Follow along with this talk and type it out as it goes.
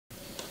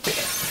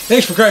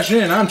Thanks for crashing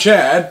in. I'm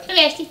Chad. I'm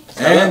Ashley.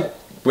 And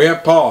we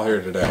have Paul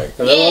here today.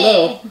 Hello,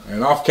 hello.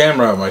 And off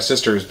camera, my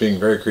sister is being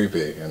very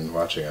creepy and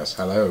watching us.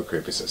 Hello,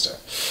 creepy sister.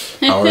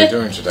 How are we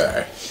doing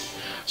today?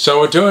 So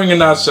we're doing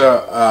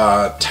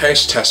another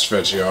taste test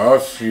video.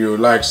 If you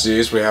like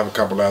these, we have a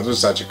couple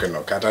others that you can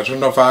look at. I don't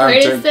know if I'm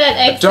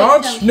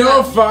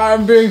if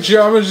I'm being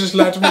German, just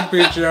let me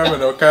be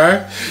German,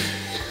 okay?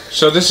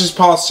 So this is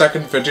Paul's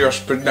second video.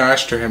 It's been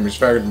nice to him. He's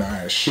very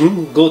nice.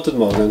 Guten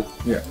Morgen.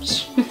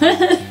 Yes.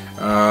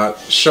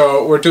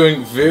 So we're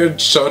doing weird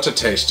soda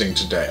tasting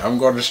today. I'm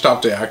going to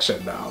stop the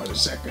accent now in a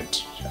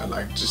second. I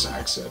like this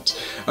accent.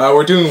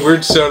 We're doing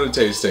weird soda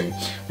tasting.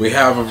 We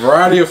have a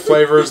variety of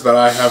flavors that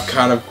I have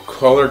kind of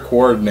color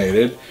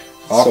coordinated.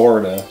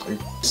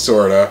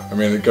 Sorta. I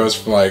mean, it goes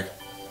from like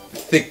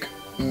thick,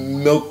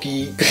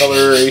 milky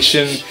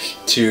coloration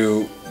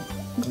to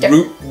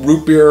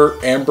root beer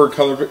amber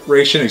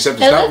coloration, except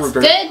it's not root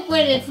beer. It looks good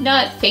when it's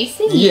not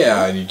facing you.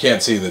 Yeah, and you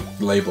can't see the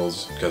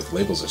labels because the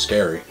labels are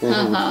scary.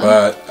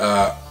 But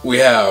we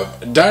have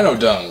Dino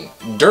Dung,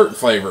 dirt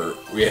flavor.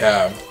 We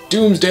have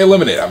Doomsday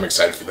Lemonade. I'm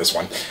excited for this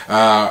one.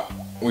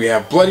 We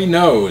have Bloody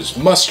Nose,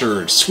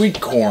 mustard,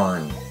 sweet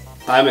corn.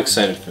 I'm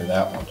excited for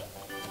that one.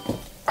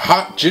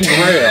 Hot ginger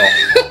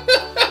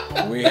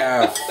ale. We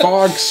have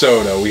fog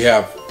soda. We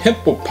have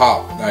Pimple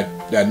Pop.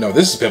 No,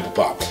 this is Pimple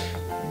Pop.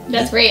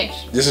 That's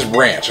ranch. This is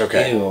ranch,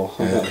 okay. Ew,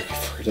 I'm not looking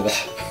forward to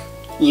that.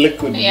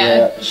 Liquid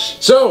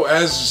ranch. So,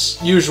 as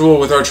usual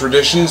with our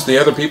traditions, the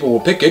other people will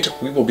pick it.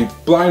 We will be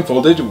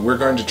blindfolded. We're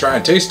going to try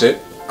and taste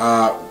it.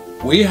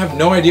 We have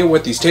no idea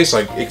what these taste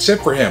like,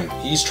 except for him.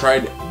 He's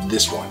tried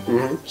this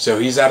one. So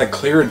he's at a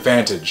clear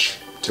advantage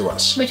to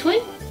us. Which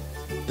one?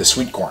 The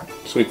sweet corn.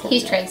 Sweet corn.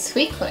 He's tried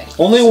sweet corn.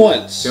 Only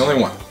once. The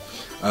only one.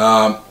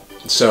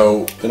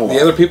 So the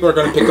other people are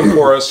going to pick them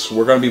for us.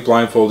 We're going to be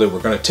blindfolded.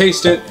 We're going to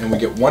taste it, and we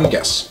get one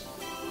guess.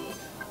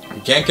 If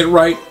you can't get it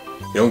right,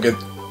 you don't get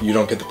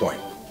the point.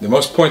 The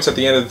most points at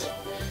the end of the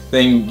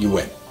thing, you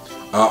win.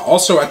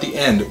 Also, at the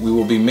end, we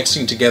will be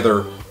mixing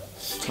together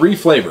 3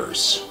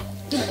 flavors,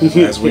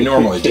 as we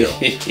normally do,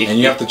 and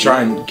you have to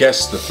try and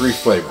guess the 3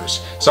 flavors.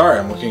 Sorry,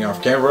 I'm looking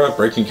off camera,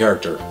 breaking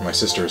character. My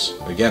sisters,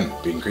 again,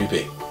 being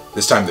creepy.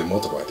 This time they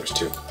multiply. There's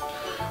 2.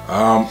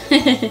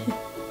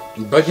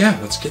 But yeah,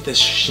 let's get this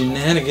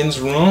shenanigans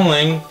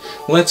rolling.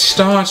 Let's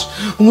start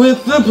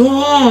with the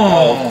Paul.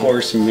 Oh, of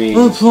course, me.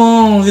 The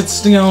Paul,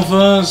 it's the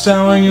first.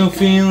 How are you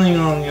feeling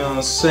on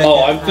your second?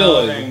 Oh, I'm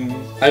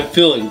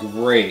feeling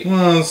great.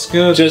 Well, it's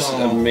good. Just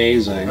Paul.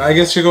 amazing. I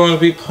guess you're going to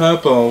be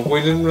purple.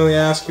 We didn't really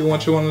ask you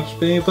what you wanted to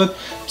be, but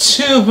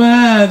too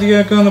bad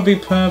you're going to be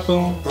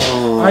purple.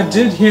 Oh. I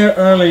did hear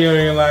earlier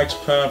you liked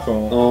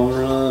purple. Oh,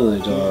 really,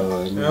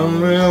 darling? Oh,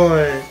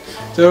 really?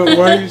 So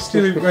why are you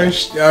stealing my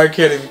I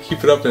can't even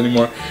keep it up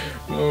anymore.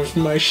 Where's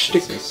my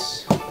shtick?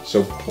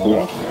 So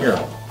pull here.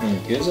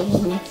 Is it?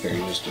 Here,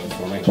 you just do it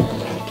for me.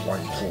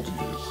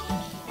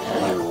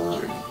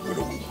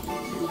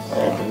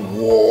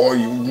 Whoa,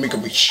 you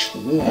making me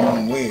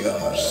swarm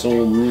weird.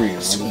 So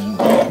weird. So weird.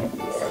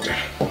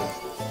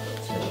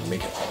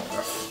 Make it long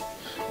enough.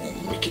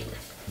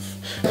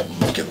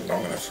 Make it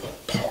long enough for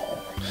Paul.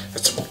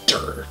 That's some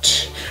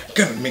dirt.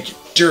 Gotta make it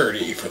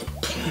dirty for the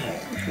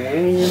Paul. Why are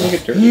you gonna make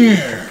it dirty?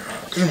 Yeah,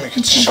 gonna make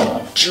it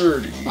so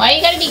dirty. Why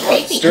you gotta be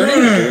creepy?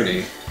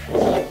 Dirty.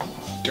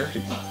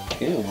 Dirty.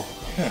 Ew.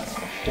 Yeah.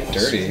 Get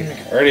dirty.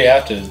 I already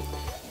have to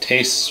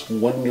taste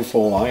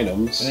wonderful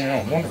items.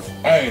 Yeah, wonderful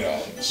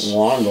items.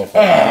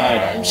 Wonderful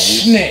items.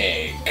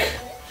 Snake.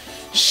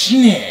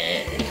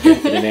 Snake.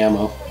 Infinite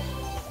ammo.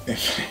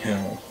 Let's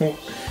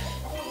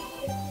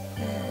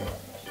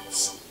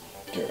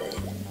go ahead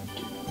and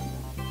do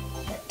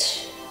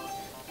that.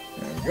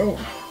 There we go.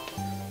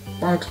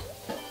 Bonk.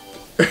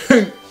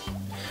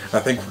 I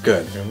think we're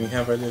good. And we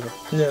have our little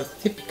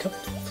tippy cup.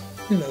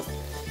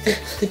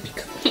 Tippy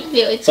cup.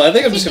 So I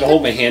think I'm just gonna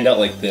hold my hand out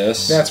like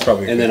this. That's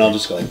probably and good. then I'll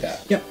just go like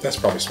that. Yep, that's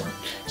probably smart.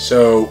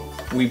 So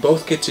we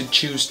both get to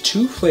choose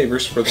 2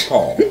 flavors for the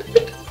Paul.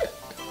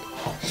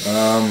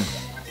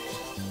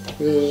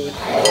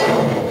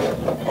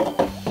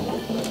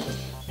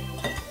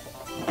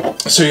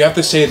 So you have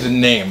to say the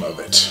name of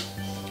it.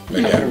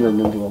 I don't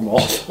remember them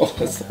all though.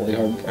 That's the only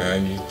hard part.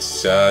 And you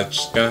just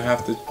gonna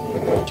have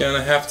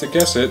to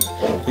guess it.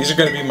 These are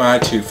gonna be my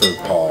 2 for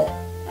Paul.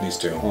 These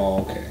 2.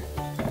 Oh, okay.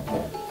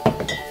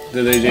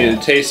 Do they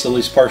taste at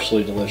least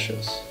partially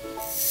delicious?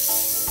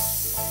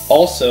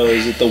 Also,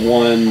 is it the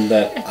one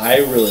that I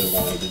really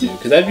wanted to do?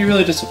 Because I'd be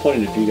really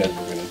disappointed if you guys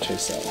were going to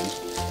taste that one.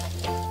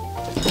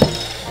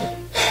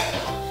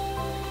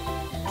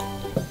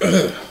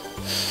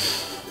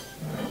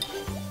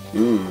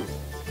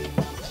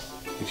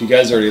 If you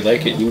guys already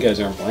like it and you guys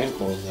aren't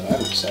blindfolded, then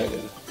I'm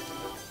excited.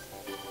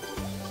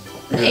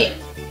 Hey.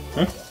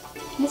 Huh?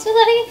 Can you smell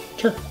that again?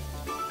 Sure.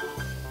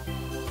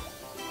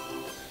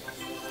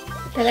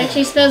 That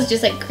actually smells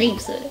just like cream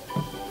soda.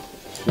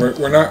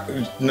 We're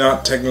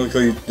not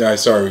technically.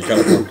 Sorry, we kind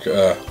of broke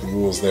the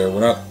rules there. We're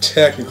not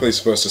technically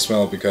supposed to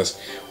smell it because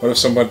what if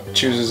someone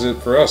chooses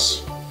it for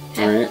us?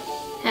 Alright.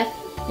 Half.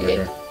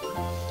 Okay.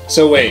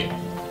 So wait.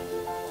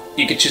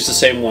 You could choose the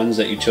same ones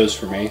that you chose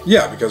for me.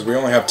 Yeah, because we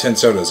only have 10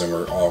 sodas and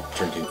we're all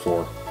drinking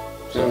 4.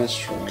 So that's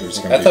true.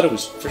 I thought it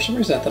was, for some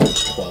reason, I thought it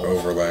was 12.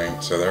 Overlaying.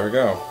 So there we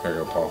go. Here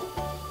you go, Paul.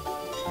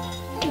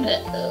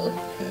 Uh-oh.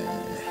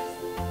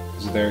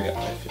 Is it there yet?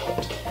 I feel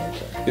it.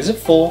 Okay. Is it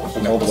full?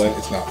 No, all the way?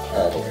 It's not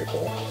all the way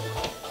full.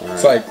 Right.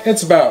 It's like,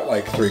 it's about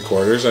like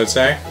 3/4, I'd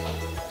say.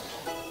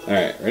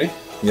 Alright, ready?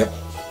 Yep.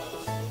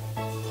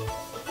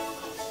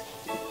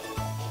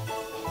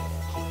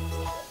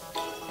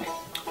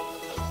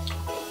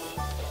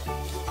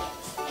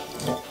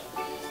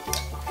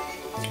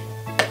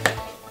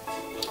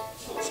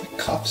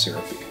 Cough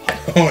syrupy.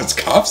 Oh, it's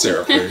cough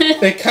syrupy.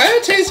 It kind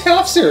of tastes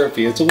cough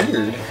syrupy. It's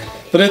weird,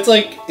 but it's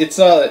like it's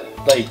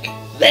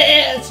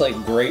like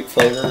grape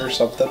flavor or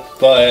something.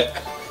 But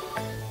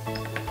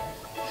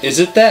is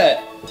it that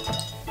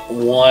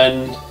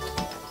one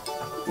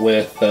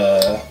with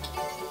I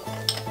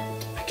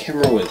can't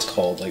remember what it's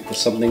called, like the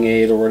something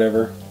aid or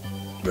whatever.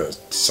 The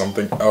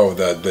something. Oh,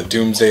 the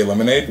Doomsday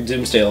Lemonade.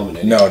 Doomsday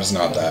Lemonade. No, it's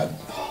not that.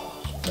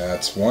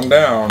 That's one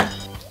down.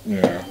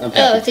 Yeah.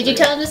 Oh, did you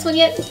tell him this one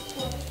yet?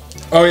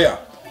 Oh yeah.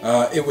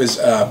 It was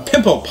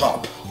Pimple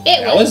Pop.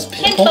 That was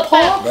Pimple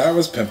Pop? That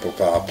was Pimple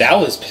Pop. That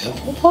was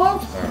Pimple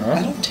Pop? Uh-huh.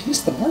 I don't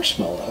taste the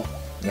marshmallow.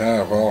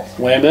 Yeah, well.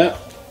 Wait a minute.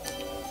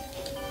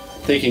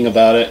 Thinking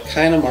about it,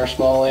 kind of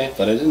marshmallowy,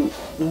 but it didn't.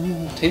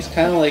 It tastes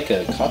kind of like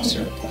a cough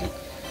syrup thing.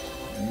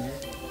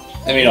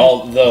 I mean,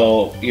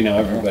 although, you know,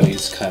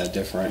 everybody's kind of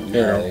different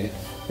in how they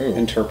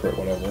interpret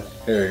whatever.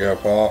 Here you go,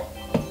 Paul.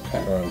 Go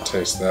ahead and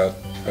taste that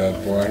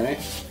bad boy. All right.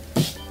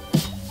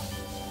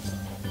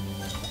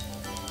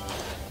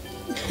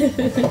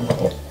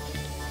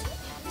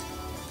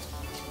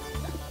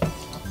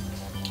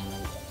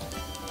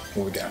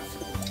 What we got?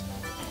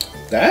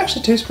 That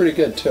actually tastes pretty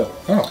good too.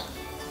 Oh.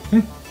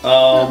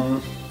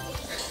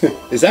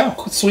 Is that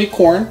sweet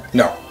corn?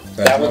 No.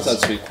 That one's not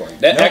sweet corn.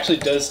 That actually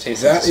does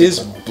taste. That like is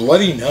corn.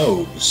 Bloody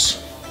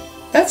Nose.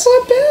 That's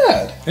not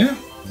bad. Yeah.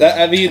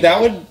 I mean,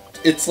 that would.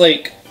 It's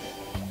like.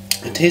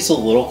 It tastes a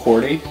little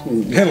corny. A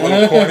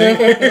little corny.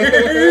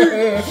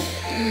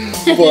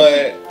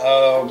 But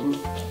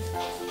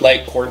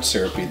like corn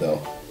syrupy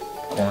though.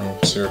 Corn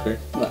syrupy.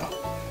 No.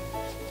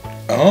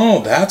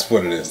 Oh, that's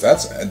what it is.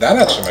 That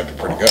actually might be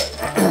pretty good.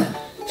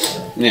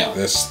 Yeah.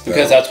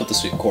 Because that's what the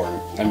sweet corn.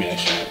 I mean, I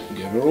shouldn't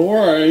give it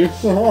away.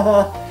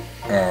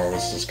 Oh,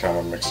 this is kind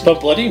of mixed.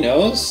 But Bloody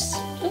Nose.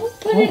 Don't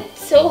put it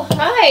so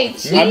high.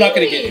 Jeez. I'm not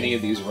gonna get any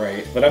of these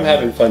right, but I'm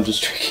having fun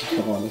just drinking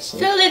them, honestly.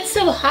 Phil, it's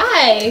so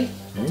high.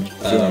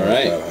 All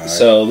right.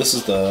 So this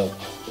is the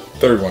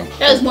third one.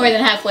 That was more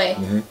than halfway.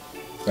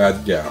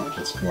 Yeah,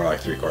 it's more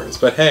like 3/4.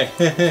 But hey.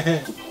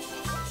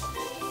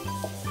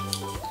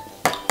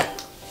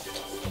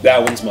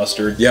 That one's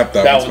mustard. Yep,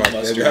 that one's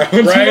mustard. That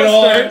one's right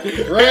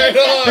mustard. on. Right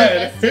on.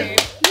 Mustard.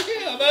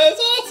 Yeah, that's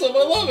awesome.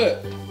 I love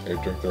it. Here,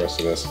 drink the rest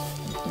of this.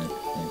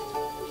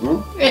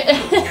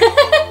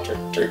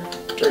 Drink.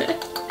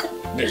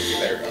 There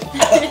we go.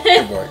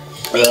 Good boy.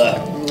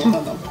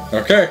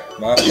 Okay,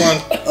 last one.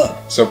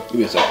 So. Give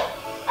me a sec.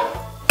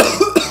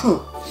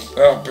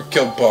 Oh,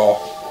 killed Paul.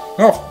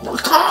 Oh,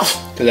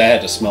 Because I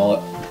had to smell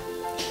it.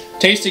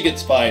 Tasting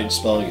it's fine,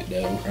 smelling it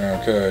no.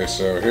 okay,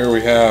 so here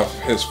we have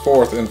his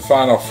fourth and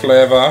final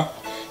flavor.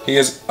 He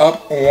is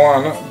up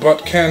 1,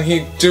 but can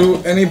he do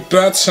any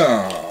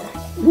better?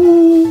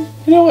 You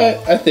know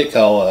what? I think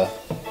I'll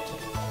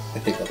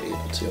be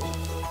able to.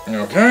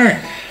 Okay.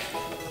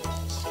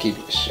 Just give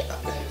you a shot.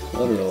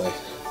 Literally.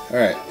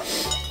 Alright.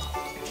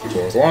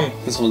 Fourth one.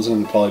 This one's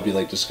gonna probably be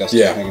like disgusting.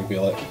 Yeah. I can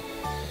feel it.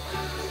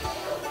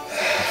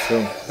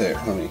 So, There,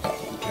 how many cough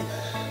one time?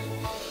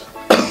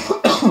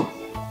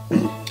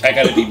 I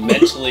gotta be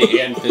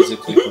mentally and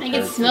physically prepared. I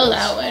can smell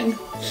that one.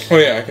 oh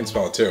yeah, I can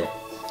smell it too.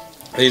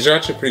 These are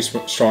actually pretty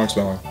strong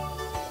smelling.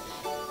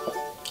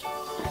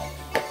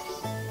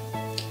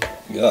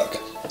 Yuck.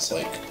 It's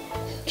like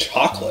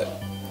chocolate.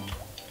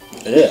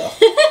 Ew.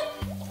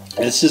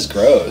 This is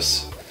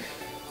gross.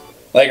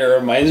 Like, it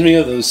reminds me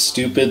of those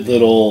stupid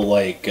little,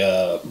 like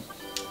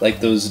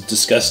those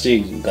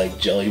disgusting, like,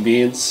 jelly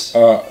beans.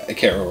 I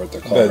can't remember what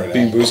they're called The right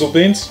Bean now. Boozled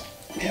beans?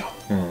 Yeah.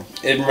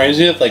 It reminds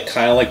me of, like,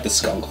 kind of like the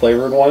skunk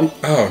flavored one.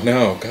 Oh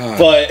no, God.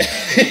 But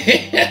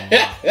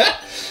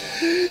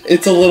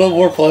it's a little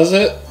more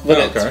pleasant, but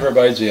Okay. it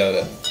reminds me of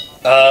it.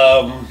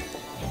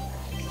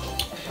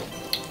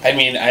 I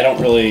mean, I don't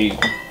really.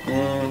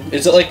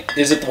 Is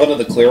it one of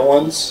the clear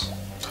ones?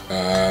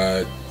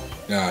 No,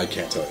 I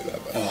can't tell you that.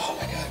 But. Oh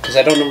my god, because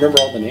I don't remember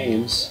all the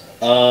names.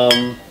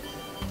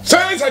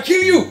 Silence! I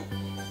kill you!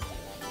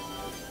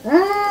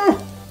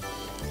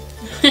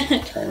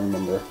 Trying to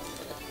remember.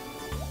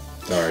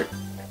 Sorry.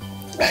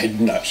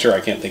 I'm not sure.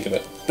 I can't think of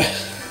it.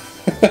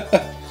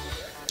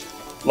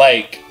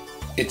 Like,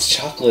 it's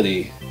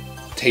chocolatey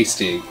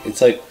tasting.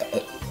 It's like a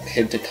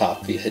hint of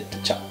coffee, a hint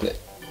of chocolate.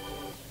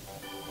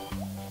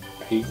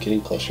 Are you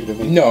getting closer to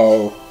me?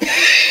 No.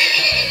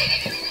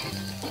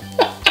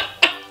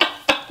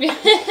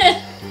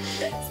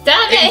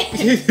 Stop it!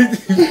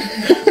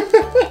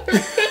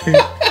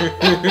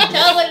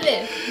 Tell them what it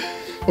is.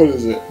 What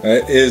is it?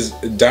 It is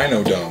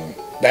Dino Dung.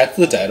 That's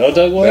the Dino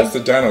Dung one? That's the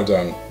Dino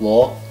Dung.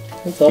 Lol.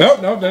 No,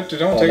 don't take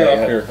it off.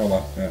 Here, hold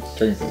on. Yeah,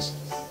 drink this.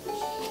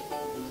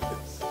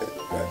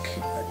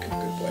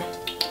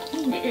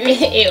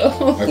 Ew.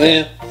 Okay.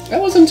 Yeah, that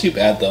wasn't too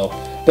bad though.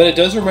 But it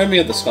does remind me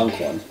of the skunk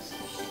one.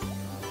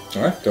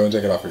 Alright, go and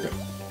take it off. You're good.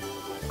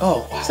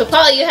 Oh, wow. So,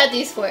 Paul, you had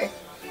these 4.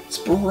 It's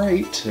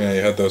bright. Yeah,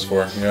 you had those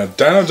 4. Yeah,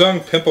 Dino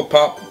Dung, Pimple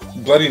Pop,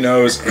 Bloody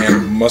Nose,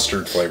 and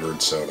mustard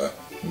flavored soda.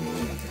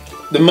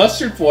 The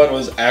mustard one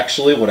was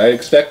actually what I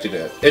expected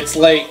it. It's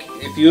like,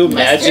 if you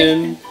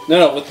imagine...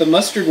 No, with the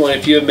mustard one,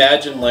 if you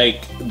imagine,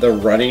 like, the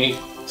runny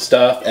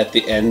stuff at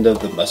the end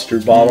of the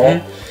mustard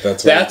bottle,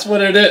 that's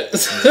what it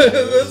is.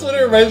 That's what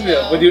it reminds me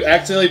of. When you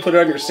accidentally put it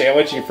on your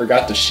sandwich and you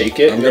forgot to shake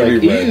it, and you're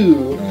like,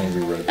 ew. I'm gonna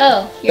be red.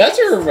 Oh. That's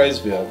what it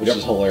reminds me of, which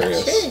is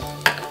hilarious. Sure.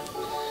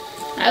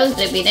 I was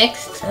gonna be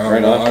next.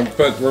 Right on.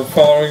 But we're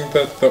following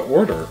the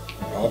order.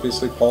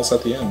 Obviously, Paul's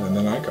at the end, and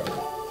then I go.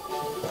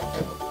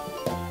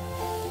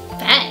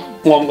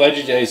 Fine. Well, I'm glad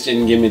you guys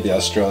didn't give me the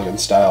Australian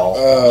style.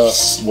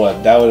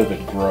 What? That would have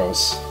been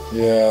gross.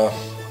 Yeah.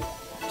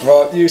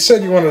 Well, you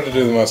said you wanted to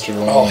do the mustard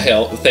one. Oh,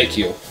 hell. Thank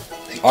you.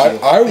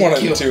 I wanted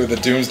to do the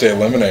Doomsday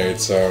Lemonade,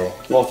 so...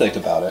 We'll think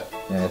about it.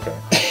 Okay.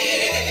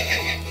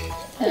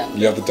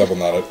 You have to double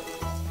knot it.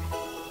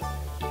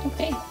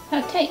 Okay.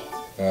 How tight?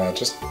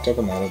 Just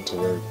double knot it to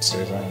where it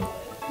stays on.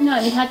 No,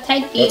 I mean, how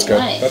tight do you That's good.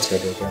 want it? That's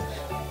good right there.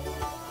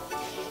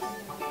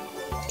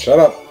 Shut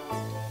up.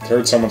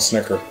 Heard someone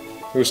snicker.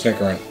 Who's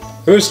snickering?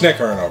 Who's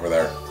snickering over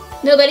there?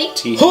 Nobody?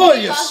 Oh,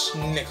 you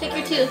snickering.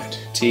 Pick your 2.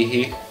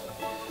 Teehee.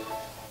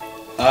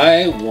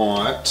 I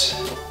want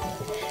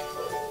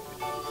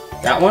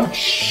that one.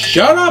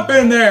 Shut up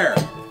in there!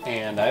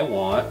 And I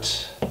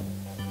want...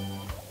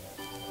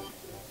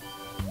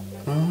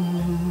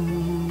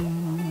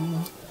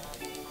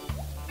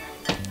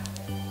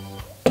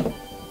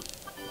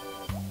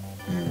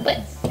 What?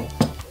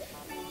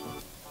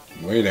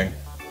 I'm waiting.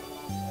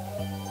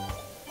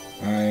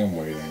 I am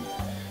waiting.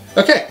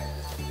 Okay.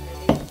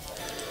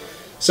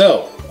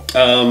 So,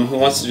 who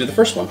wants to do the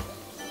first one?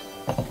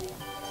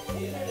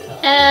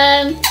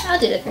 I'll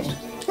do the first one.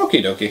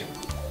 Okie dokie.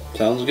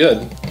 Sounds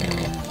good.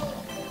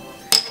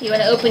 You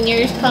want to open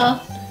yours,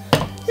 Paul?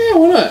 Yeah,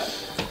 why not?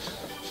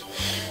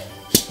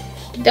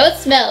 Don't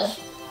smell.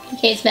 You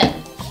can't smell.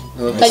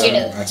 Plug your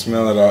nose. I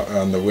smell it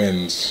on the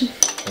winds.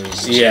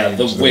 Yeah,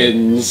 the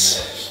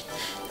winds.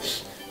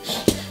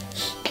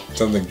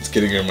 Something's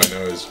getting in my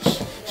nose.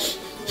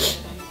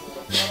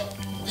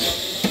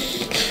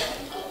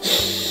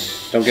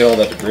 Don't get all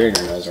that debris in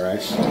your nose,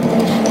 right?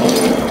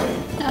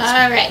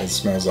 Alright. It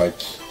smells like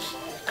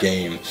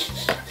game.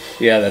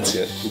 Yeah, that's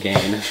it.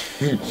 Gain.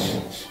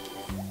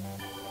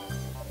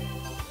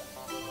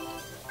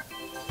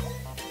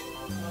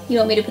 You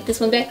want me to put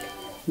this one back?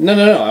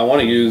 No. I want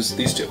to use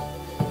these 2.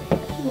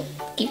 Well,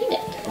 give me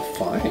that. Oh,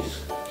 fine.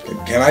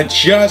 Can I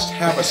just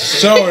have a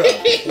soda,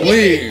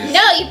 please?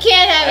 No, you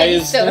can't have I any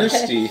is soda.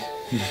 thirsty.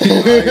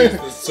 The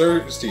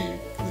thirsty.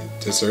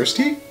 The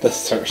thirsty? The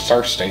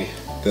thirsty.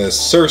 The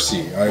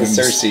Cersei. The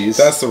Cerseis.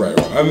 That's the right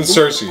one. I'm the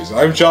Cerseis.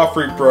 I'm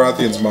Joffrey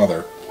Baratheon's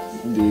mother.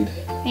 Indeed.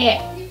 Here,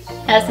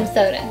 have some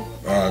soda.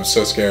 Oh, I'm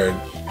so scared.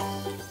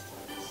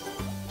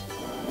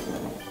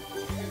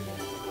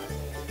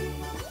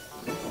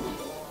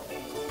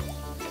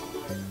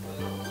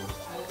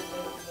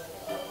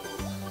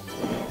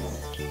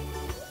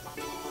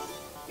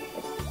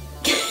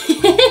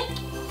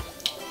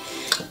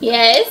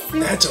 Yes?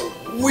 That's a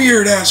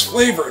weird ass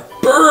flavor.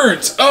 It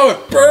burns. Oh,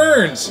 it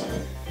burns.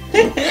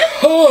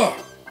 Oh.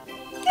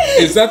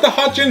 Is that the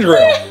hot ginger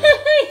ale?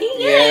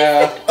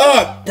 Yeah.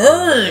 Oh, it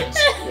burns.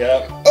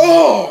 Yep.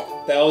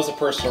 Oh. That was a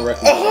personal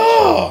recommendation.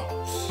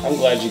 Oh. I'm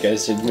glad you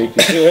guys didn't make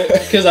me do it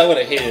because I would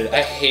have hated it.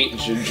 I hate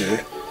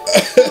ginger.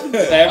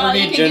 If I ever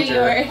need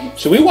ginger.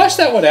 Should we wash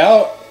that one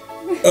out?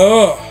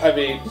 Oh. I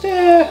mean,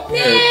 yeah.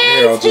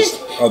 Here,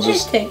 I'll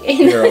just take it.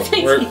 Here,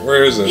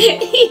 where is it? He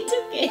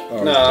took it.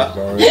 Oh, Nah.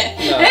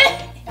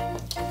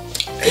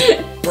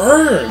 It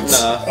burns.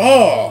 Nah.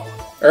 Oh.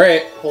 All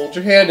right, hold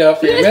your hand out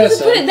for your You're not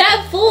supposed to put medicine. it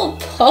that full,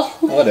 Paul.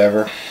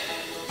 Whatever.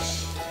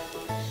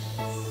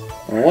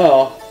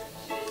 Well,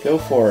 go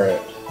for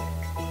it.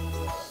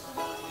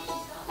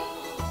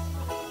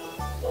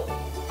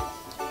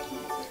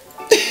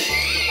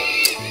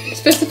 You're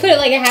supposed to put it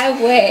like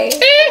halfway.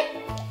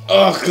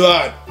 Oh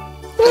God.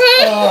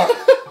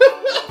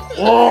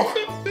 Oh.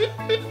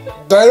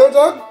 Dino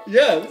Dog?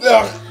 Yeah.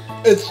 Ugh.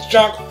 It's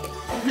chocolate.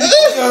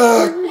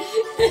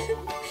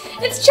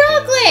 It's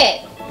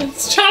chocolate.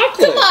 It's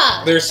chocolate. Come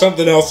on. There's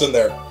something else in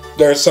there.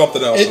 There's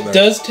something else in It there.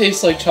 does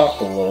taste like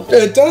chocolate a little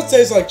bit. It does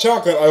taste like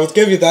chocolate. I will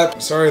give you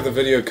that. Sorry, the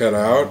video cut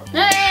out.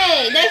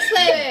 Alright, next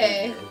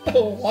flavor.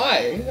 Oh,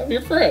 why? I'm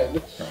your friend.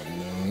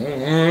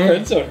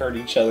 Friends don't hurt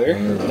each other.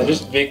 They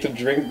just make them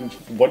drink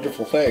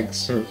wonderful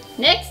things.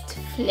 Next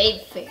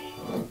flavor.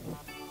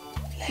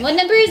 What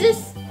number is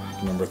this?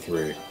 Number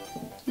 3.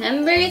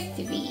 Number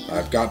 3.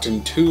 I've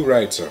gotten 2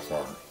 right so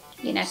far.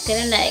 You're not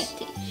gonna like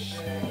this.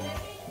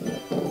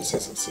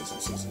 Sizzle, sizzle,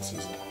 sizzle,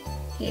 sizzle.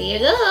 Here you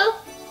go.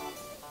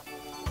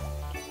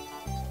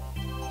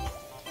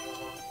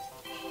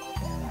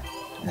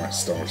 My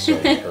stomach's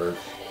starting to hurt.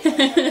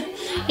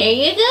 Here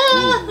you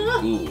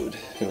go. Ooh, good.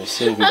 It'll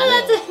serve you Oh,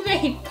 well. that's a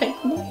very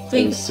It'll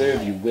big.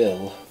 serve you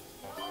well.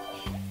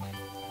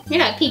 You're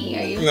not peeking,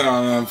 are you? No,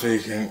 I'm not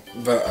peeking.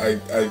 But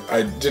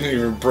I didn't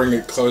even bring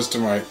it close to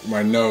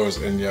my nose,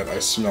 and yet I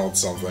smelled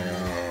something. I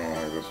don't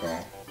like the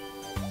smell.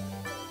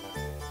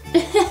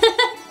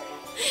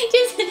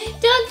 Just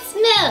don't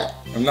smell.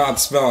 I'm not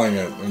smelling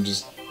it. I'm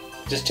just.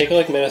 Just take it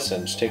like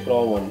medicine. Just take it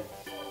all in one.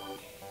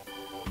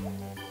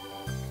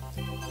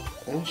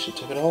 Oh, you should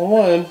take it all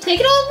in one. Take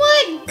it all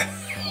in one.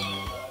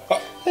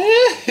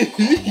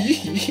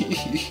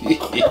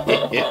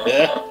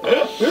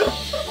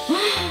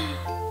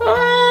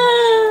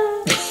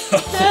 Oh,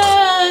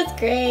 that's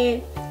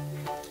great.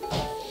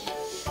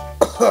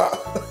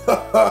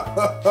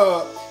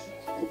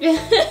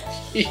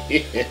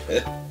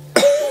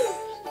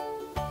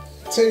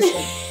 Tastes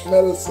like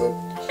medicine.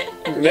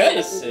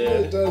 Medicine?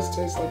 It does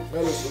taste like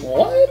medicine.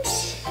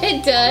 What?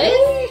 It does?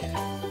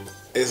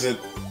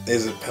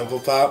 Is it pimple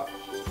pop?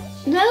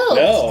 No.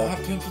 No. Not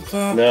pimple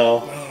pop?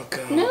 No. Oh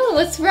god. No,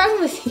 what's wrong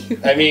with you?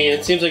 I mean,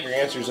 it seems like your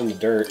answer's in the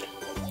dirt.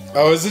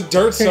 Oh, is it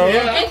dirt soda?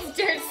 Yeah. It's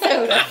dirt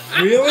soda.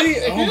 Really?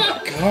 Oh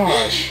my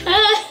gosh.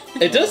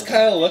 It does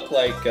kind of look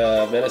like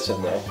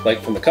medicine, though.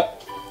 Like from the cup.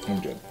 I'm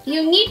good.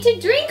 You need to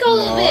drink all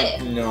of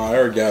it. No, I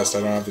already guessed. I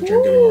don't have to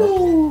drink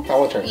anymore. I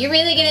want to try. You're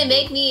really gonna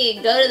make me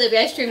go to the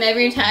restroom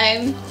every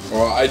time?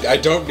 Well, I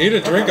don't need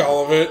to drink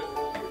all of it.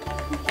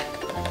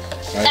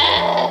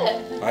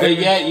 But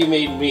yet you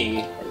made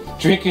me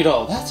drink it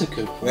all. That's a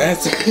good point.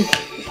 That's.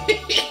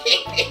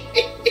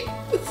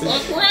 That's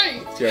not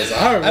right. Yes,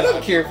 I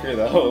don't care if you're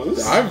the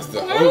host. I'm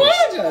the I don't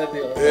host. want to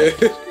do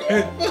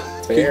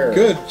it. Fair.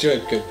 Good. Stop.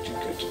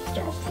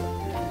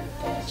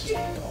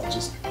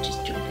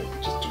 Just drink it.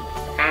 Just drink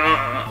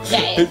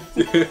Guys,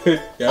 it.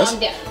 Yes? calm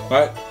down.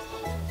 What?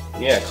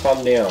 Yeah, calm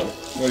down.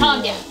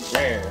 Calm down.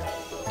 Yeah.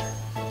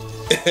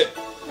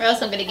 Or else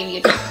I'm gonna give you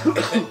a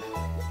drink.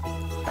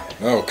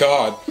 Oh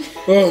God.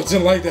 Oh,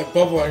 didn't like that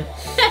bubbling.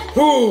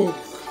 Ooh.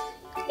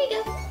 Here you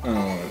go.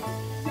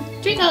 Oh,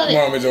 Drink all of it.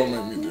 Mommy, don't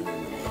make me do that.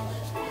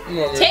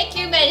 Mommy. Take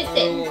your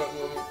medicine.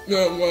 No,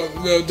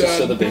 Dad. Just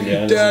so the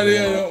bandana Daddy, I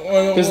don't want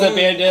to. Because the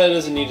bandana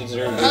doesn't need to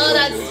deserve this. Oh,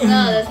 that's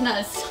not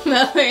a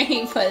smell or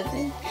any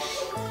pleasant.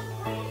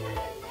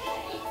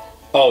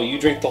 Oh, you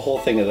drink the whole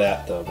thing of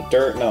that, though. The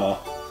dirt, no.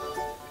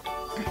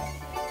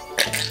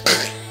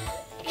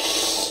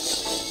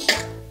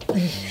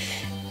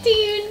 Do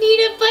you need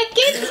a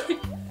bucket?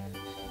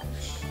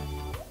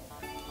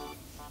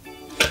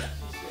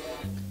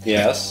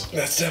 Yes.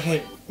 That's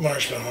definitely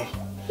marshmallow.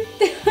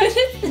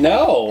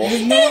 No.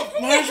 No,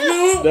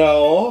 marshmallow?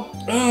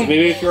 No.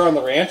 Maybe if you're on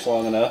the ranch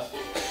long enough.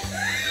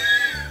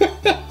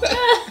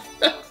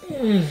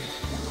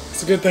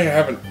 It's a good thing I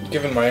haven't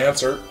given my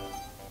answer.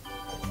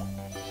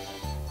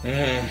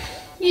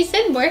 You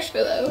said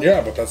marshmallow.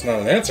 Yeah, but that's not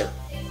an answer.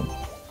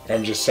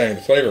 I'm just saying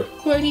the flavor.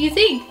 What do you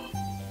think?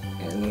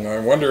 I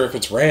wonder if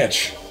it's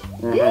ranch.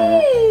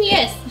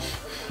 Yes.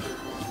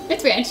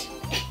 It's ranch.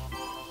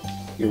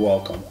 You're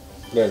welcome.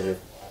 Thank you.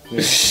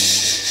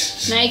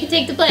 Now you can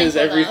take the Because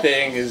blindfold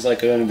everything is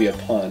like going to be a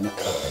pun.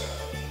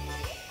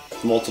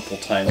 Multiple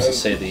times to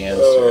say the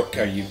answer.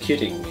 Are you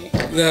kidding me?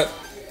 That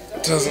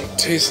doesn't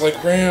taste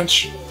like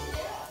ranch.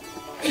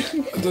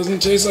 It doesn't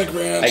taste like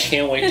ranch. I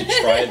can't wait to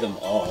try them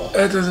all.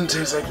 That doesn't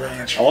taste like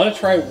ranch. I want to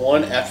try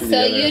one after the So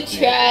other. you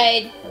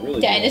tried I really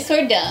do.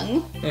 dinosaur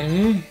dung,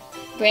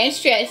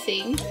 ranch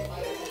dressing,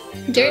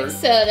 dirt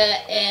soda,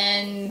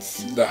 and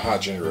The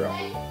hot ginger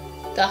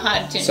ale. the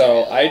hot ginger.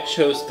 So I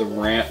chose the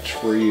ranch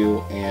for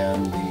you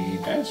and the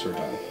dinosaur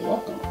dog. You're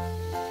welcome.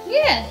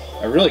 Yeah.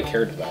 I really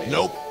cared about you.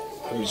 Nope.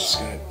 I was just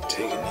gonna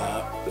take a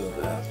nap.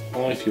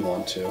 Only if you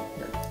want to.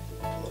 Here,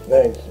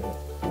 Thank you.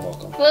 you're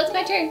welcome. Well, it's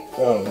my turn.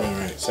 Oh,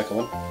 wait. Second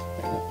one.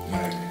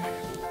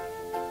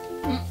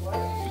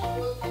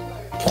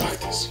 Fuck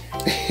this.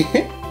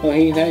 Well,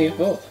 you now you have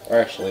both. Or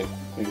actually,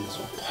 maybe this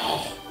one.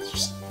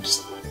 Just.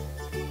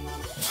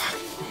 Fuck.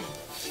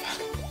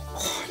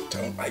 Oh, I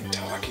don't like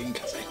talking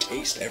because I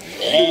taste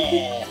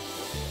everything.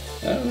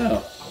 I don't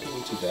know. It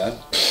wasn't too bad.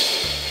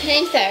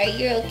 I'm sorry.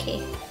 You're okay.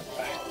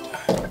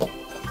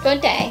 Don't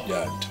die.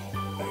 Yeah,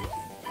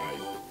 I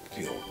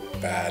feel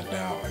bad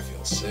now. I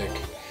feel sick.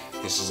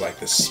 This is like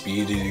the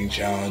speed eating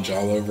challenge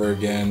all over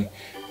again.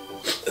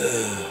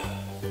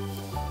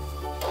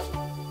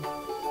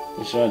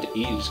 You should not have to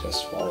eat, you just gotta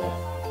swallow.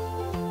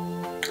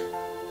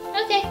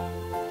 Okay.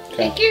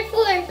 Pick your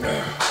four.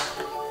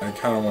 I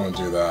kind of want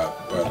to do that,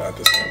 but at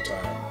the same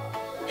time,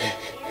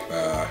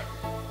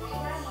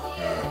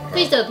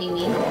 Please don't be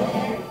mean.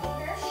 I'm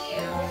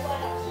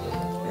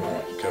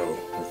gonna go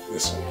with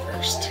this one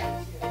first.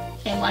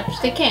 And watch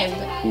the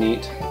camera.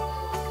 Neat.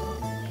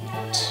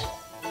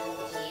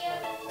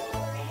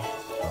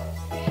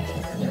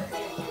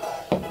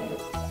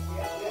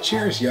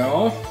 Cheers,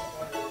 y'all.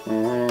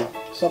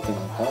 Something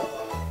like that.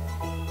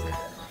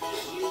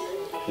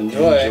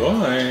 Enjoy.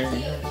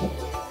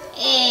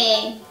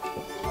 Hey.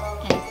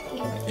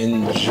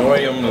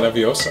 Enjoyum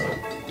Leviosa.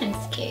 I'm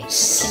scared. Can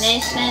I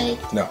smell it?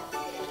 No.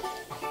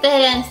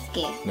 But I'm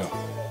scared. No,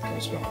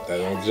 don't smell it.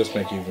 That'll just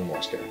make you even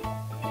more scared.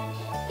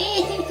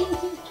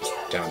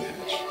 Down the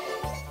hatch.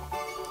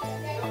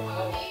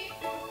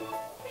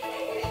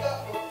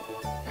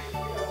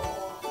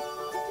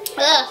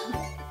 Ugh.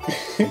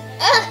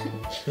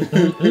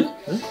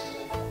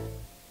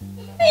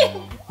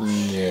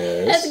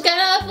 Yes. That's kind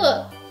of awful.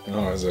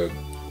 Oh, is it?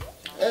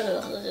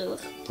 Ugh.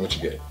 What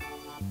you get?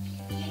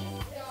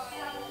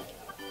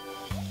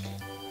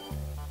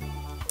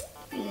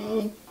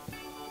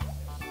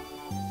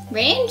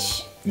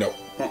 Ranch? No.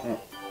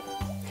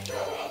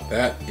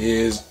 That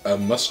is a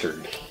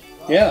mustard.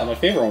 Yeah, my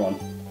favorite one.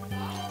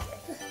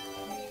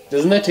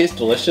 Doesn't that taste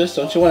delicious?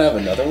 Don't you want to have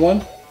another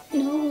one?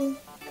 No.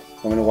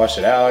 Want me to wash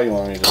it out? You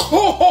want me to?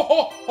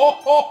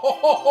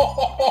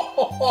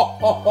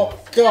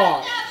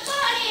 God.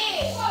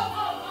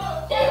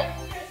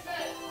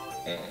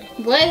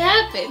 What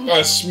happened?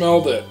 I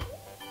smelled it.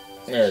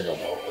 There you go.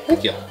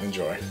 Thank you.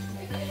 Enjoy.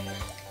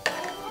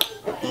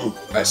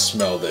 I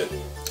smelled it.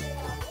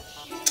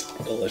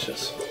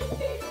 Delicious.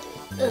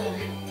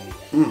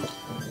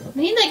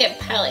 We need like a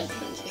palate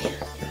cleanser.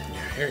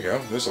 Yeah, here you go.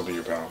 This will be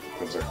your palate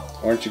cleanser.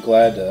 Aren't you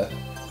glad to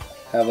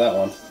have that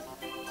one?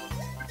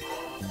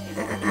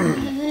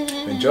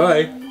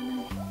 Enjoy.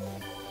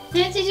 I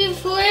have to do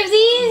 4 of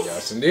these?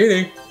 Yes,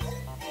 indeedy.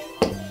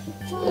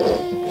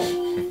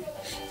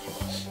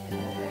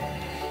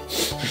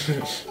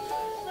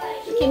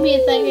 Give me a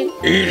second.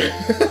 Eat it.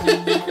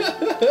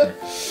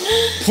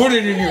 Put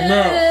it in your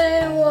mouth.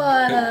 I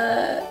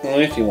wanna.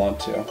 Only if you want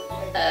to.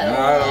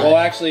 Well,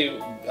 actually,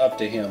 up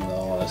to him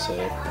though, honestly.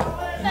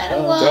 I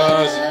don't wanna.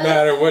 Doesn't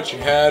matter what you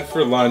had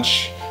for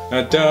lunch.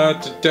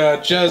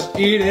 Just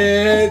eat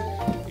it.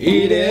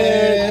 Eat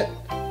it.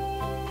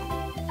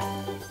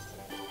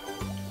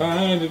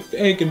 Find it,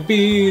 bake and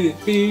beat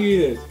it,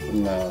 beat it.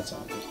 No, it's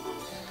not.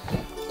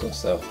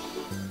 Close though.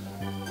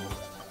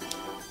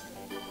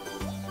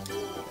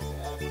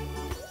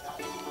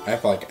 I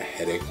have like a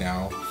headache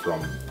now from.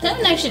 That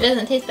one actually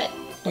doesn't taste bad.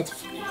 What the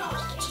fuck?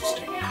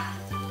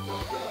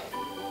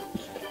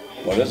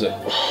 What is it?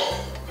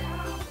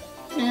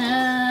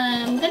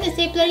 I'm gonna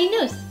say bloody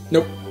nose.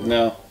 Nope.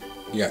 No.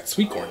 You got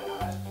sweet corn.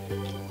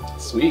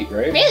 Sweet,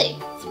 right? Really?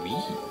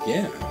 Sweet?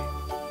 Yeah.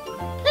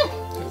 Huh.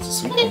 That's a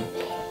sweet corn.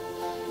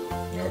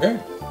 Okay.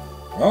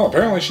 Well,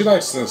 apparently she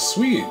likes the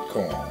sweet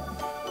corn.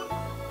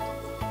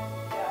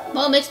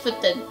 Well, mixed with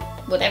the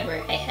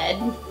whatever I had.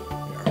 No,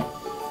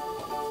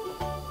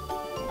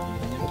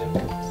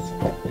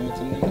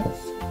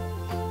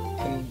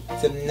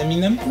 I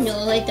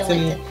don't like them.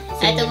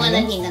 I don't want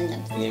any num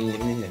nums.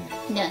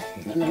 No.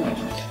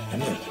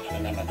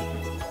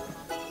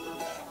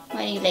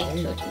 Why do you like it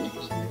so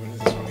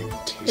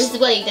much? This is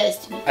what he does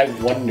to me. I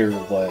wonder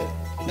what.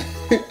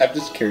 I'm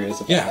just curious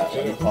about Yeah,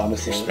 that one,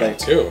 honestly. Like, Like,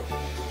 too.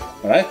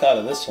 when I thought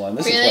of this one,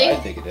 this is Really? what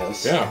I think it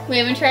is. Yeah. We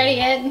haven't tried it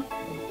yet.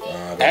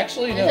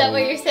 Actually, no. Is that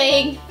what you're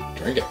saying?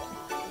 Drink it.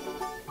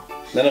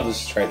 None of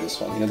us tried this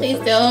one. You're the Please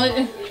first.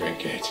 don't.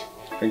 Drink it.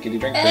 Drinkity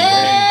drink.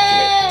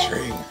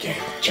 Drink it.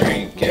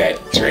 Drink it.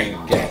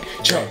 Drink it.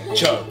 Chug,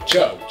 chug,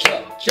 chug,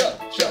 chug,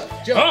 chug, chug,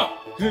 chug. Ah!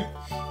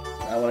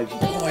 I want to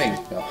keep going.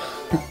 No.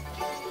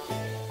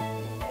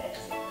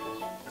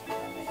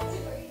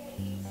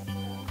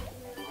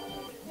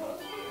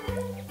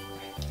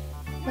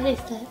 What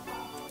is that?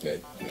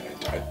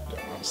 I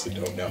honestly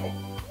don't know.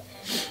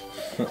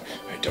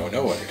 I don't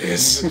know what it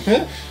is.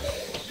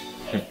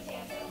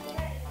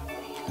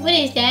 What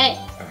is that?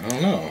 I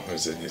don't know.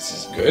 Is it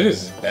good?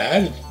 Is it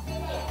bad?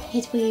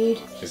 It's weird.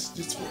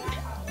 It's weird.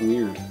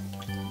 Weird.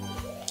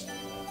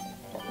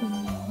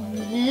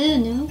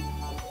 No.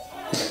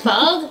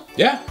 Fog?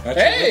 Yeah.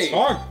 That's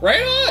fog.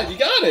 Right on! You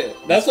got it!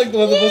 That's like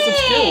one of the most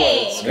obscure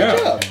ones. Good Yeah.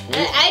 job.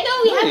 I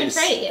know we haven't Nice.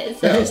 tried it yet.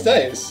 So. Nice,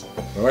 nice.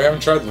 Well, we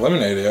haven't tried the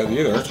lemonade yet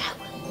either.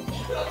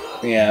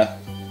 Yeah.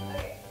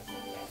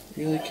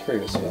 Really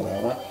curious about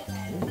that one.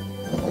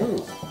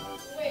 Ooh.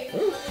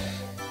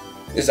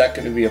 Is that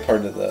going to be a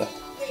part of the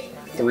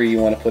 3 you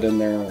want to put in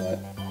there or what?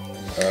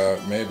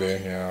 Maybe,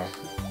 yeah.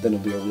 Then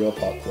it'll be a real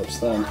apocalypse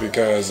then.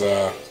 Because,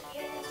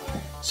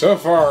 so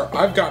far,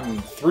 I've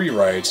gotten 3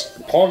 right.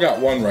 Paul got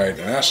 1 right,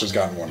 and Ashley's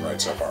gotten 1 right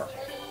so far.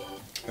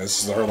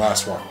 This is her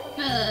last one.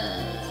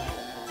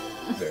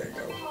 There you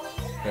go.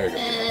 There you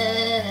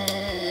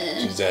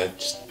go.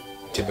 Just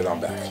tip it on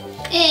back.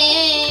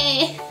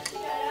 I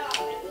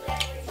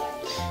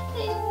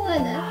don't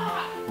wanna.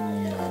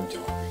 I'm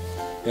joking.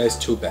 That's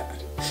too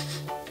bad.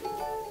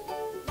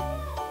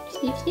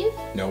 Sniff, sniff?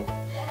 Nope.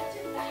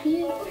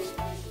 Yeah.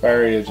 If I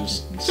were to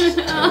just take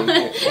it.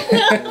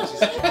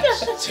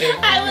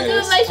 I will do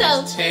it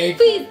myself.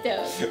 Please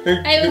don't.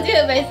 I will do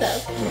it myself.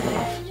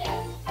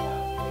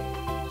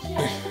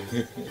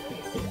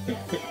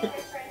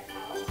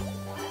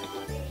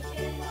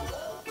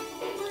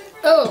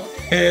 Oh.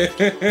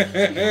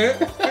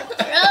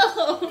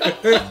 Oh.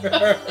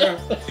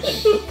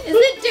 Is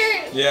it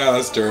dirt? Yeah,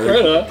 that's dirt.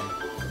 Right on.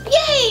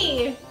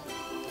 Yay!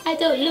 I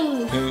don't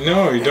lose.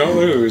 No, you don't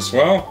lose.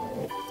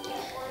 Well,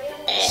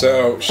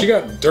 so she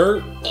got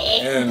dirt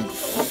and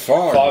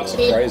Fog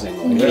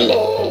surprisingly.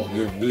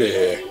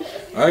 Bleh.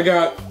 I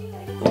got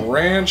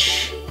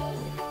ranch.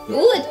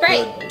 Ooh, it's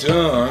bright.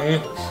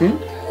 Dung. Ooh,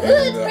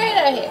 it's bright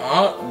out here.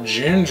 Hot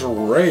ginger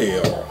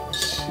ale.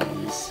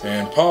 Jeez.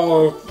 And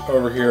Paulo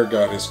over here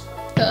got his.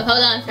 Oh,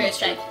 hold on for a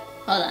sec.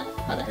 Hold on.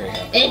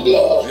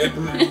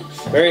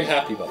 Very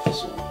happy about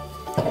this one.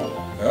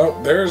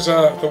 Oh, there's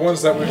the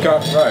ones that we've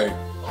gotten right.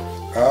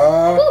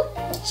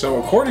 So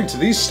according to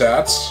these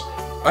stats,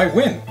 I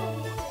win.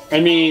 I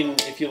mean,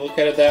 if you look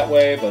at it that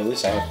way, but at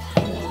least I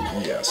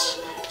have. Yes.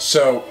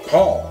 So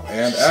Paul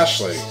and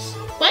Ashley.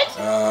 What?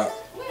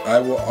 I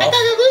will. I thought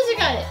the loser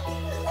got it.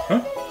 Huh? I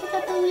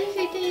thought the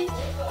loser did.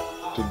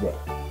 Did what?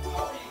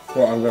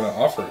 Well, I'm gonna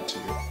offer it to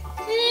you.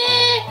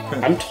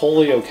 I'm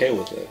totally okay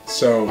with it.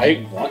 So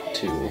I want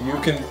to. you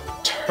can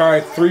try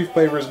 3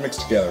 flavors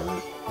mixed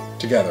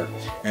together,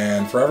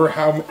 and forever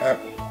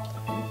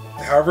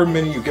however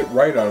many you get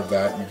right out of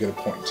that, you get a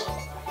point.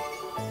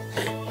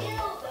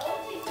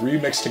 3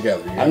 mixed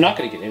together. I'm not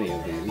going to get any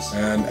of these.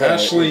 And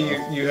Ashley,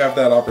 you have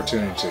that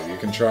opportunity too. You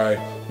can try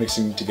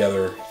mixing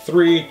together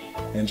 3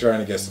 and trying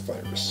to guess the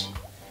flavors.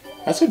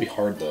 That's going to be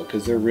hard though,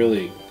 because they're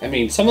really. I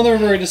mean, some of them are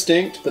very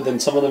distinct, but then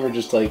some of them are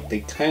just like they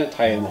kind of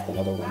tie in with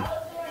another one.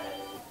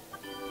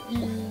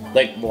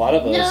 Like a lot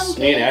of us,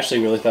 me and Ashley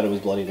really thought it was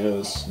Bloody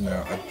Nose.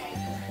 No,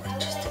 I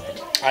just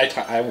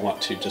thought. I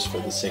want to just for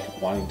the sake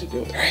of wanting to do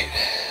it. All right,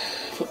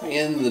 put me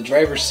in the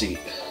driver's seat.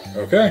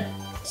 Okay,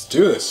 let's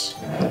do this.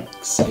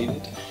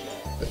 Excited.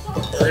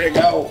 Where to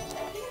go?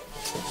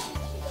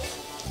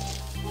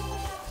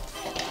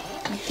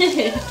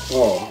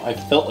 Oh, I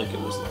felt like it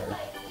was there.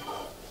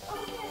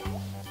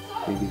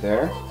 Maybe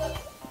there?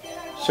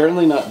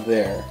 Certainly not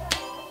there.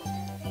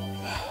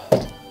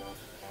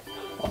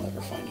 I'll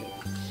never find it.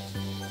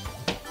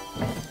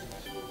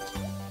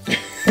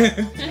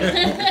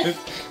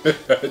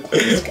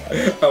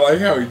 I like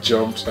how he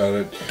jumped at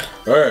it.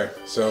 Alright,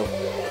 so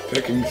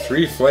picking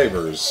 3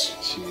 flavors.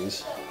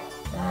 Jeez.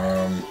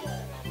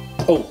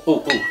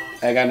 Oh.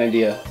 I got an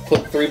idea.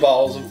 Put 3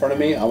 bottles in front of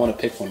me. I want to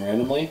pick one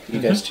randomly. You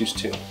guys choose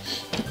 2.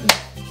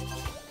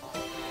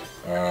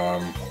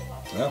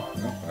 No,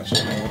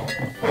 actually,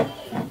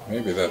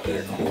 maybe that'd be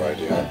a cool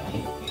idea.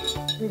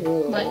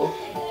 What?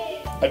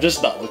 I'm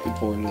just not looking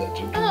forward to that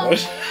ginger Oh.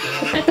 punch.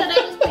 I thought I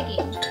was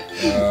picking.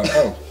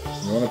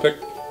 You want to pick?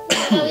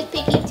 I was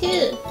picking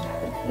too.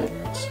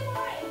 That's-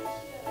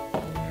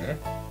 yeah.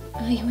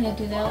 Oh, you want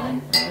to do that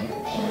one? And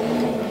I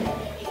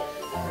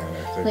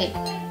think- Wait.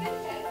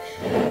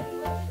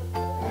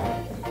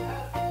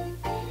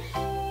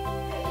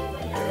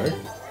 Okay.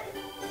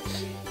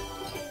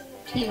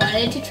 He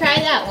wanted to try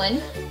that one.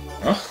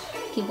 Huh?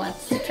 He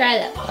wants to try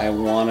that one. I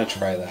want to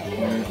try that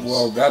one.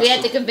 Well, that's. We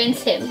have to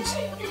convince him.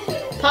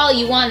 Paul,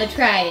 you want to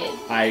try it.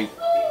 I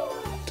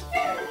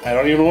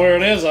don't even know where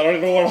it is. I don't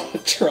even know what I want to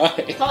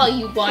try. Paul,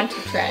 you want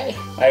to try.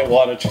 I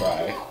want to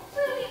try.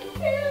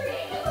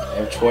 I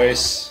have a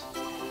choice.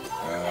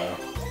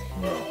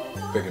 No,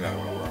 pick another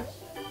one.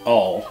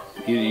 Oh,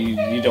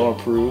 you don't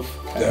approve?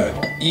 The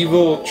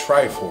Evil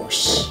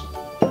Triforce.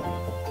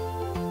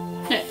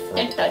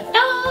 Dun, dun, dun.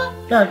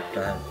 Dun,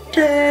 dun,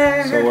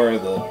 dun. So where are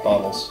the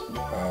bottles?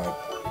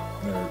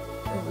 They're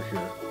over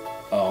here.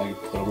 Oh, you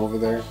put them over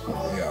there?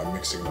 Yeah, I'm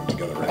mixing them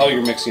together right Oh,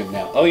 you're mixing them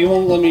now. Oh, you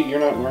won't let me, you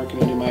weren't going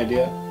to do my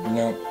idea?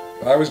 No,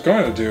 I was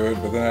going to do it,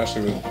 but then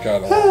Ashley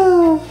got it.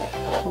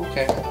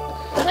 Okay.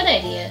 What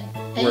idea? I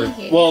didn't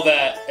hear. Well,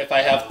 that if I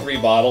have 3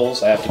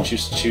 bottles, I have to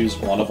choose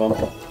one of them.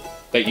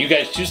 But you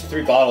guys choose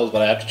 3 bottles,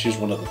 but I have to choose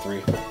one of the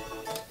 3.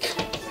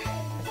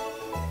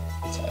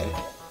 Sorry.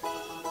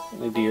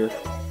 My dear.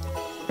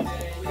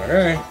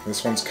 Okay,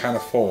 this one's kind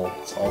of full.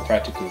 It's all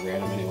practically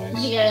random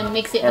anyways. You gotta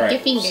mix it with Alright, your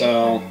finger.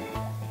 so...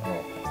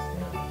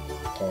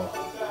 Paul,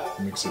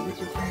 mix it with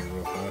your finger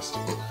real fast.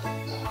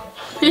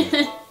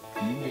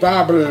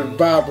 Bobble,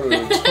 bobble,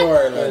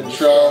 toilet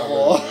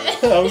trouble.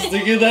 I was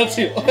thinking that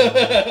too.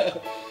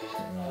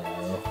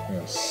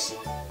 Yes.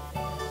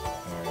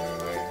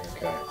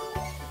 Okay.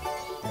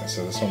 Yeah,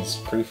 so this one's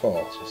pretty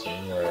full. So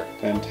you're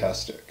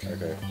Fantastic.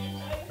 okay.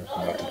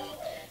 Not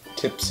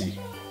tipsy.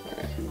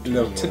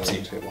 No,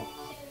 tipsy. Table.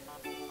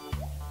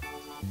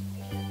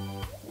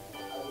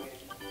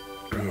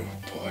 Oh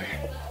boy.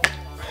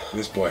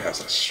 This boy has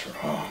a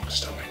strong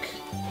stomach.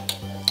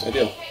 I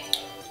do.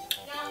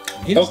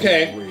 He doesn't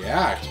Okay.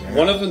 react, man.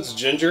 One of them's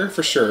ginger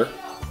for sure.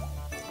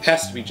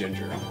 Has to be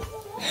ginger.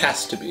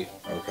 Has to be.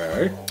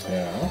 Okay.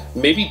 Yeah.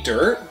 Maybe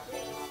dirt.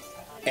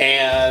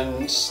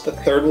 And the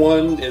third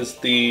one is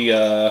the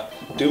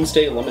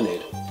Doomsday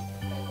Lemonade.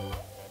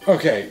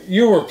 Okay,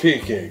 you were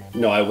peeking.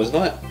 No, I was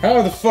not.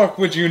 How the fuck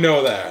would you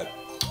know that?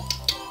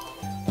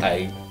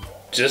 I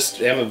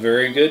just am a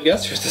very good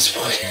guesser at this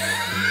point.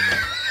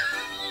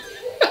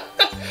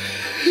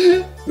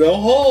 No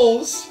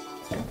holes.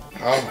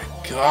 Oh my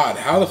god,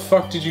 how the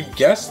fuck did you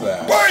guess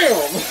that?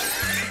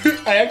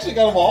 Bam! I actually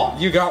got them all.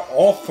 You got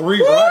all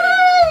 3 right.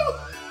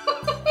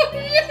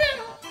 Yeah.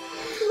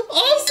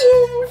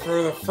 Awesome.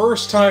 For the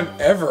first time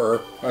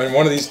ever on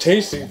one of these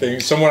tasting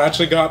things, someone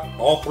actually got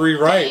all 3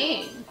 right.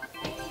 Dang.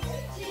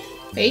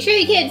 Are you sure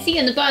you can't see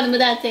on the bottom of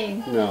that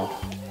thing? No.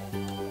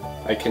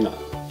 I cannot.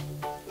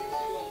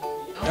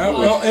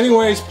 Well,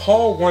 anyways,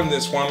 Paul won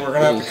this one. We're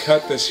going to have to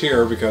cut this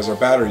here because our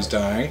battery's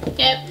dying.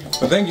 Yep.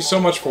 But thank you so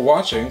much for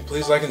watching.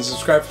 Please like and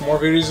subscribe for more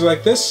videos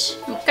like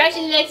this. We'll catch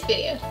you in the next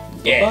video.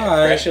 Yeah,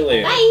 Bye. catch you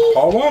later. Bye.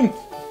 Paul won.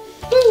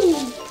 Woo.